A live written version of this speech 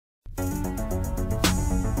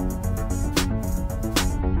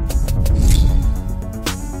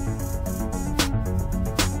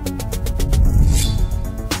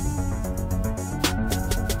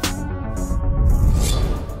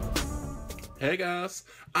Hey guys,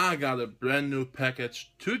 I got a brand new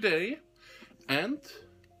package today, and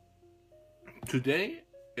today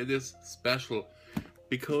it is special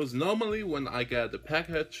because normally when I get a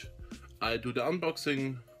package I do the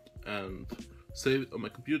unboxing and save it on my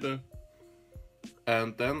computer,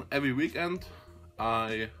 and then every weekend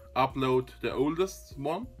I upload the oldest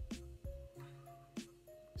one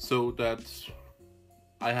so that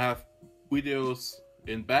I have videos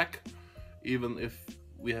in back even if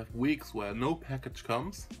we have weeks where no package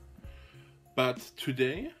comes. But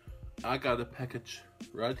today I got a package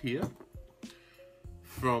right here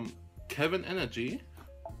from Kevin Energy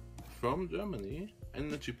from Germany,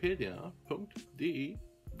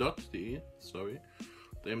 energipedia.de, sorry,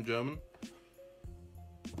 damn German.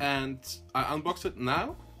 And I unbox it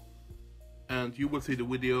now, and you will see the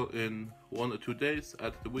video in 1 or 2 days.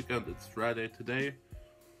 At the weekend, it's Friday today,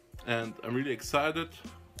 and I'm really excited.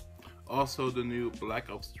 Also, the new Black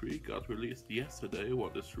Ops 3 got released yesterday,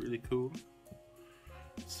 what is really cool.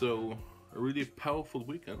 So, a really powerful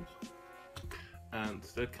weekend, and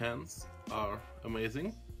the cans are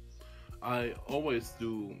amazing. I always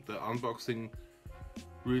do the unboxing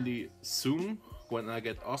really soon when I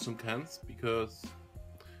get awesome cans, because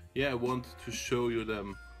yeah, I want to show you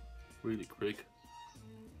them really quick,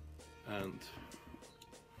 and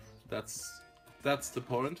that's the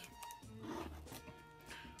point.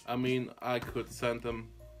 I mean, I could send them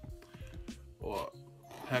or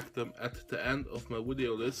pack them at the end of my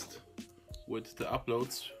video list with the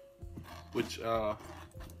uploads which are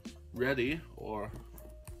ready or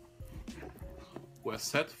were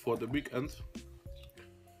set for the weekend,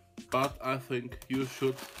 but I think you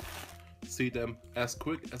should see them as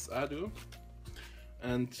quick as I do.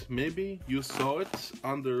 And maybe you saw it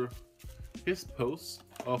under his post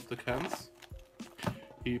of the cans.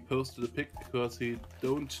 He posted a pic because he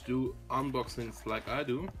don't do unboxings like I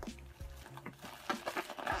do,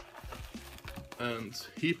 and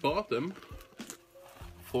he bought them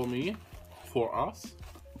for me, for us,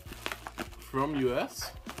 from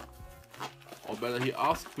US. Or better, he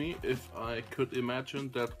asked me if I could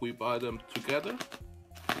imagine that we buy them together,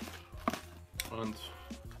 and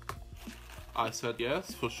I said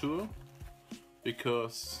yes, for sure,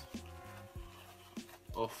 because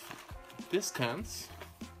of these cans.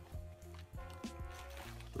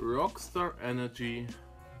 Rockstar Energy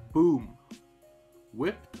Boom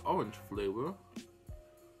whipped orange flavor.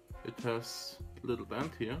 It has a little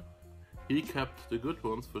band here. He kept the good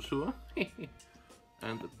ones for sure.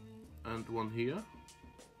 and one here.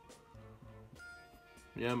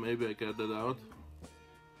 Yeah, maybe I get that out.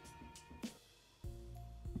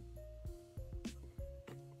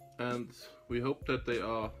 And we hope that they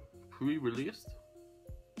are pre-released,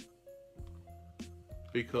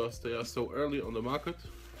 because they are so early on the market,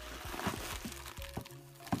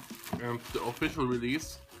 and the official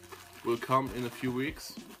release will come in a few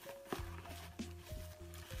weeks.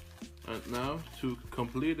 And now, to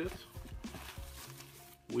complete it,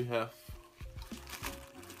 we have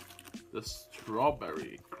the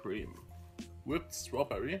strawberry cream, whipped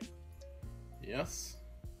strawberry, yes.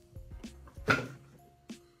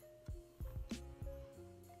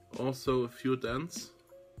 Also a few dents,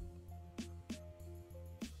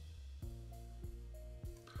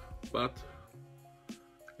 but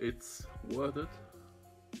it's worth it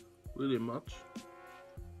really much.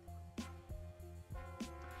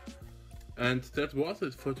 And that was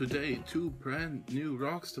it for today. 2 brand new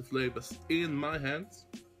Rockstar flavors in my hands.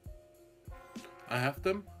 I have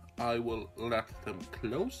them. I will let them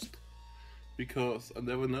closed, because I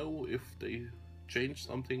never know if they change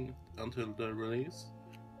something until the release.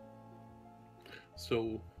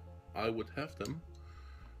 So I would have them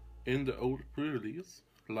in the old pre-release,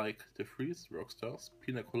 like the Freeze Rockstars,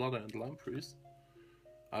 Pina Colada and Lime Freeze.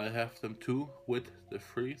 I have them too with the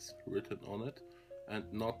Freeze written on it, and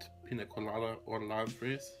not Pina Colada or Lime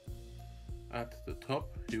Freeze. At the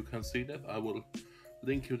top you can see that. I will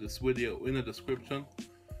link you this video in the description.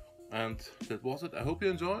 And that was it. I hope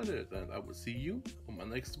you enjoyed it, and I will see you on my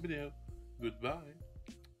next video. Goodbye.